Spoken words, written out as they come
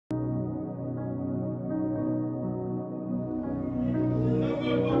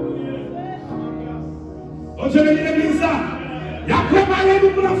On se met l'église là. Il a préparé nous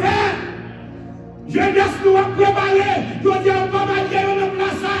pour le faire. Jeunesse nous a préparé. You dis on va marier on a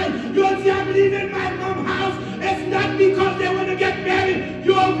place. You dis I'm leaving my mom's house. It's not because they want to get married.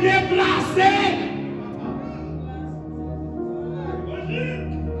 You are bien placé.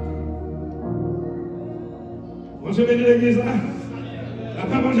 On se met l'église là. La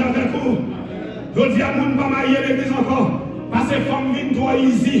pas manger avec vous. Je dis à mon pas marier l'église encore. Parce que femme vient trop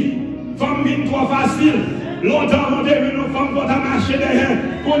easy. Femme vient trop facile. Longtemps, on est venu nos femmes pour marcher derrière.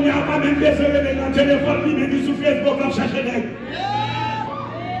 On n'y a pas même besoin de dans le téléphone, ni sur Facebook pour chercher derrière.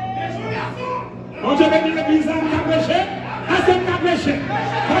 On se met l'église là, on a péché. Est-ce que tu as péché?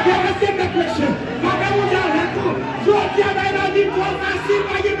 Est-ce que tu as péché? Papa, vous avez avec vous. Je dis à la vie trop facile,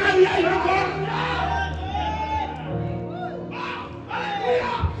 pas de mariage encore.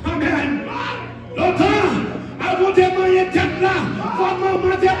 Amen. Longtemps, avant de manger tête là, faut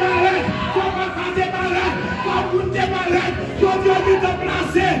maman te malade, faut papa te malade, faut vous te malade, faut Dieu te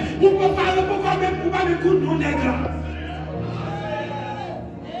placer, pour parler pour même pour pas me couper mon nègre.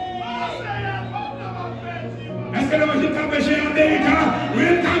 Est-ce que l'évangile t'a péché en Amérique? Oui,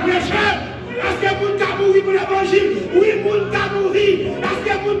 il t'a péché. Est-ce que vous t'a mouru pour l'évangile? Oui, vous t'a mouru. Est-ce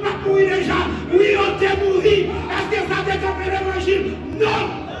que vous t'a mouru déjà? Oui, on t'a mouru. Est-ce que ça t'a tapé l'évangile? Non.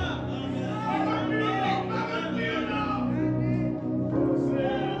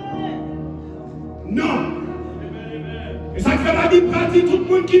 Non. Et ça fait la Bible pratique, tout le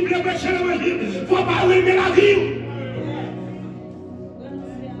monde qui veut pécher l'évangile, il ne faut pas aimer la vie.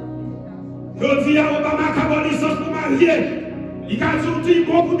 Je dis à Obama qui a une licence pour marier. Il a dit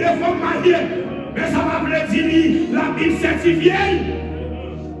beaucoup de femmes mariées. Mais ça va me dire la Bible certifiée.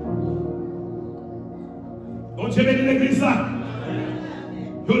 On Dieu bénit l'église là.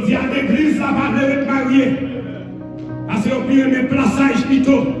 Je dis à l'église là, pas de marier. Parce que vous avez un plaçage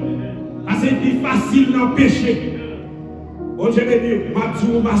plutôt. Parce que c'est plus facile d'en pécher. On Dieu bénit, ma dit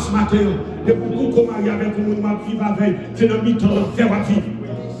ou ma ce matin. De beaucoup marier avec vous, ma vivre avec. C'est dans le mi-temps de faire vivre.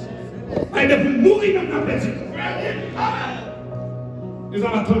 Et de vous mourir dans la petite. Nous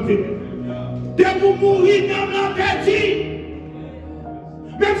allons tromper. De vous mourir dans la petite.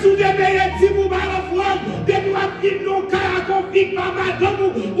 Même si vous devez dire, vous allez la foi, de nous vivre nos cas à conflit, pas mal de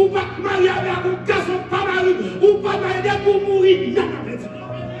vous, ou pas marier avec un garçon, pas marié, ou pas marié, de vous mourir dans la petite.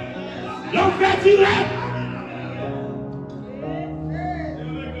 L'enfer direct.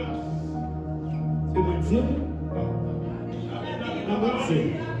 C'est bon Dieu.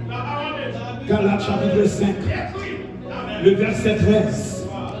 Galates chapitre 5, le verset 13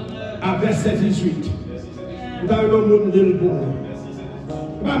 à verset 18. Vous avez le monde de l'eau.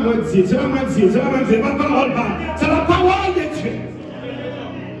 C'est pas moi dire, c'est pas moi dire, c'est pas moi dire, ma parole pas. C'est la parole de Dieu.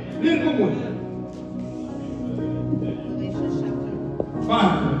 Lisez pour moi.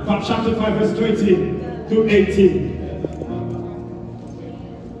 5, chapter 5, verse 20 to 18.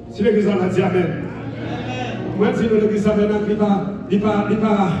 Si l'église a dit Amen. Moi, je dis que l'église a dit il va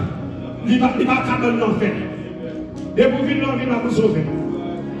capable l'enfer. Et pour venir l'enfer, il va vous sauver.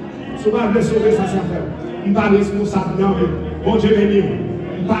 Si vous ne sauver, ça s'en fait. Je ne suis pas responsable. Bon Dieu béni. Je ne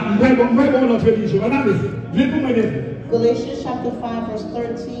suis pas bon notre religion. Galatians chapter 5, verse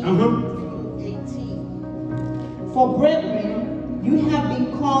 13 to 18. For brethren, you have been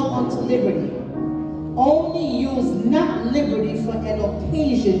called unto liberty. Only use not liberty for an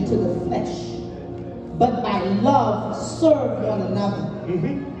occasion to the flesh, but by love serve one another.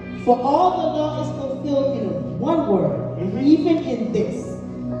 For all the law is fulfilled in one word, even in this: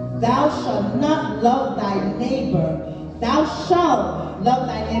 thou shalt not love thy neighbor, thou shalt love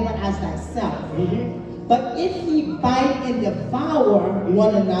thy neighbor as thyself. But if ye bite and devour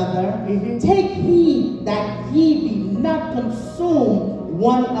one another, take heed that ye be not consumed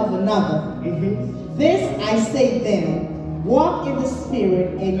one of another. This I say then, walk in the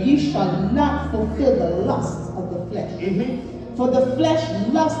Spirit, and ye shall not fulfill the lusts of the flesh. For the flesh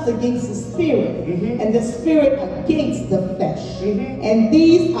lusts against the Spirit, and the Spirit against the flesh. And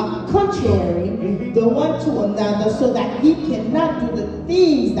these are contrary the one to another, so that ye cannot do the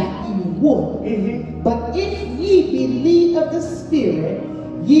things that ye would. But if ye be led of the Spirit,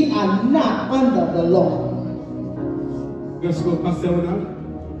 ye are not under the law. Let's go, Pastor Ronald.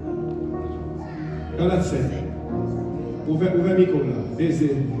 Now let's say, ouvrez le micro là.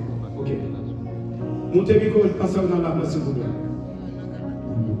 Ok. Montez le micro, Pastor Ronald, la place, s'il vous plaît.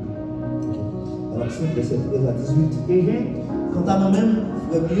 Alors, 5, verset 13 à 18. Quant à nous-mêmes,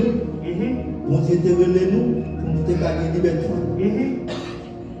 frères mieux, bon Dieu te relève nous pour nous gagner liberté.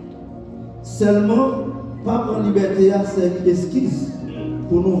 Seulement, pas en liberté à servir d'esquisse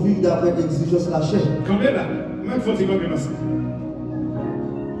pour nous vivre d'après l'exigence de la chair. Combien là? Même faut-il combien là?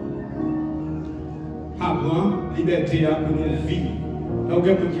 apprend liberté pour nous vivre. Donc,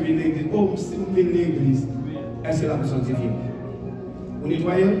 quelqu'un qui vient de l'église, oh, si vous venez de l'église, est-ce que la personne est sanctifiée? Vous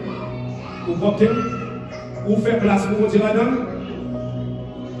nettoyez, vous portez, vous faites place pour vous là-dedans.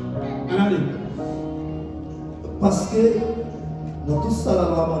 Allez. Parce que dans tout ça, la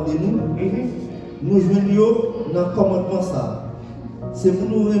loi de nous, nous joignons dans le commandement ça. C'est pour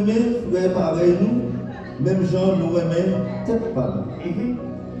nous remettre, frère pareil nous, même gens nous remettent tête par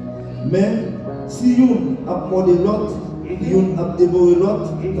mais si on a mordé l'autre, on a dévoré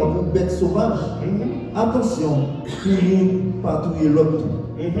l'autre, comme une bête sauvage, attention, pour nous patrouiller l'autre.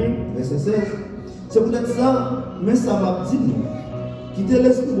 Verset 16. C'est peut-être ça, mais ça m'a dit nous. Quitter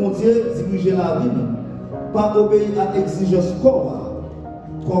l'esprit de mon Dieu, diriger la vie, pas obéir à l'exigence corps.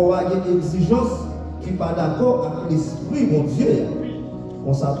 Corps a une exigence qui n'est pas d'accord avec l'esprit de mon Dieu.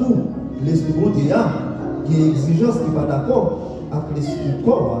 On s'attend, l'esprit de mon Dieu qui a une exigence qui n'est pas d'accord avec l'esprit du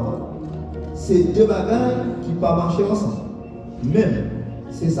corps. C'est deux bagages qui ne peuvent pas marcher ensemble. Même,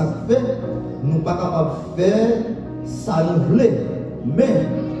 c'est ça qui fait, nous ne sommes pas capables de faire ça nous voulons. Mais,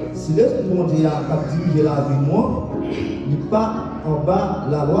 si l'esprit de mon Dieu a dirigé la vie, moi, il n'est pas en bas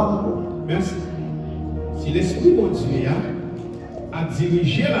la loi. Merci. Si l'esprit de Dieu a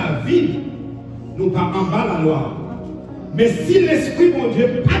dirigé la vie, nous pas en bas la loi. Mais si l'esprit de Dieu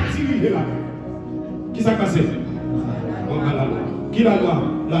a dirigé la vie, qui s'est passé? En bas la loi. Qui la loi?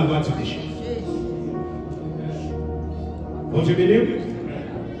 La loi du péché. Bon Dieu béni.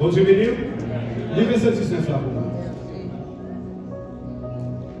 Bon Dieu béni. Les versets 19 là pour moi.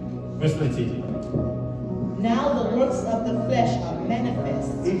 Verse 19. Now the works of the flesh are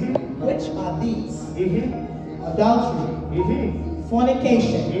manifest, which are these: adultery,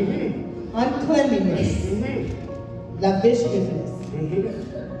 fornication, uncleanliness, lasciviousness,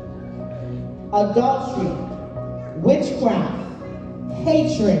 adultery, witchcraft,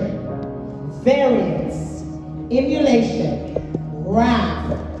 hatred, variance, emulation,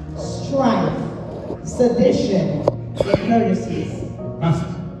 wrath, strife, sedition, incourtesies.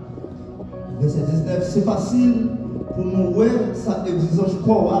 Verset 19, c'est facile pour nous voir sa exigence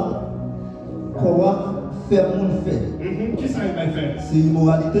corps faire mon fait. Qui ça va faire? C'est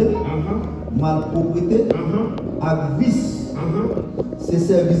immoralité, malpropreté, vice, c'est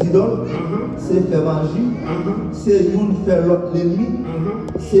service idole, c'est faire magie, c'est une faire l'autre l'ennemi,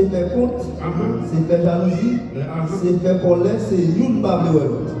 c'est faire compte, c'est faire jalousie, c'est faire colère, c'est une pas de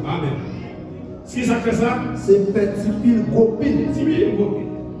l'autre. Amen. Si ça fait ça, c'est faire tipil copine. Tipil copine.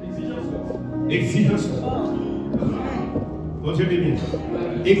 Exigence. Bon Dieu béni.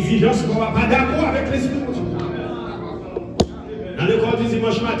 Exigence qu'on ne va pas d'accord avec l'esprit de Dieu. Dans le corps du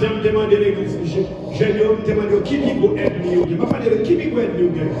dimanche matin, je me demande l'église. Je me demande qui peut être mieux. Je ne vais pas dire qui peut être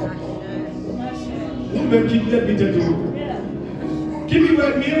mieux. Nous-mêmes qui peut être mieux. Qui peut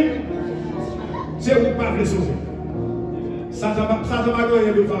être mieux, c'est vous pas le sauver. Satan va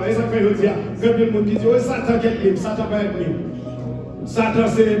gagner le travail. Ça fait dire, quand le monde dit, Satan est mieux, Satan va être mieux. Satan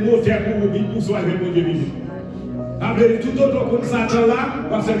c'est le moteur pour soigner mon Dieu vivant. Après tout autre que Satan là,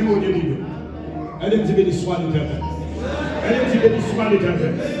 va servir mon Dieu vivant. Elle est bénie soit l'éternel. Elle est bénie soit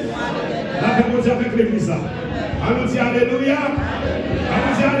l'éternel. La paix mon Dieu avec l'église. On nous dit alléluia. On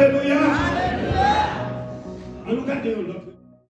nous dit alléluia. On nous garde l'autre.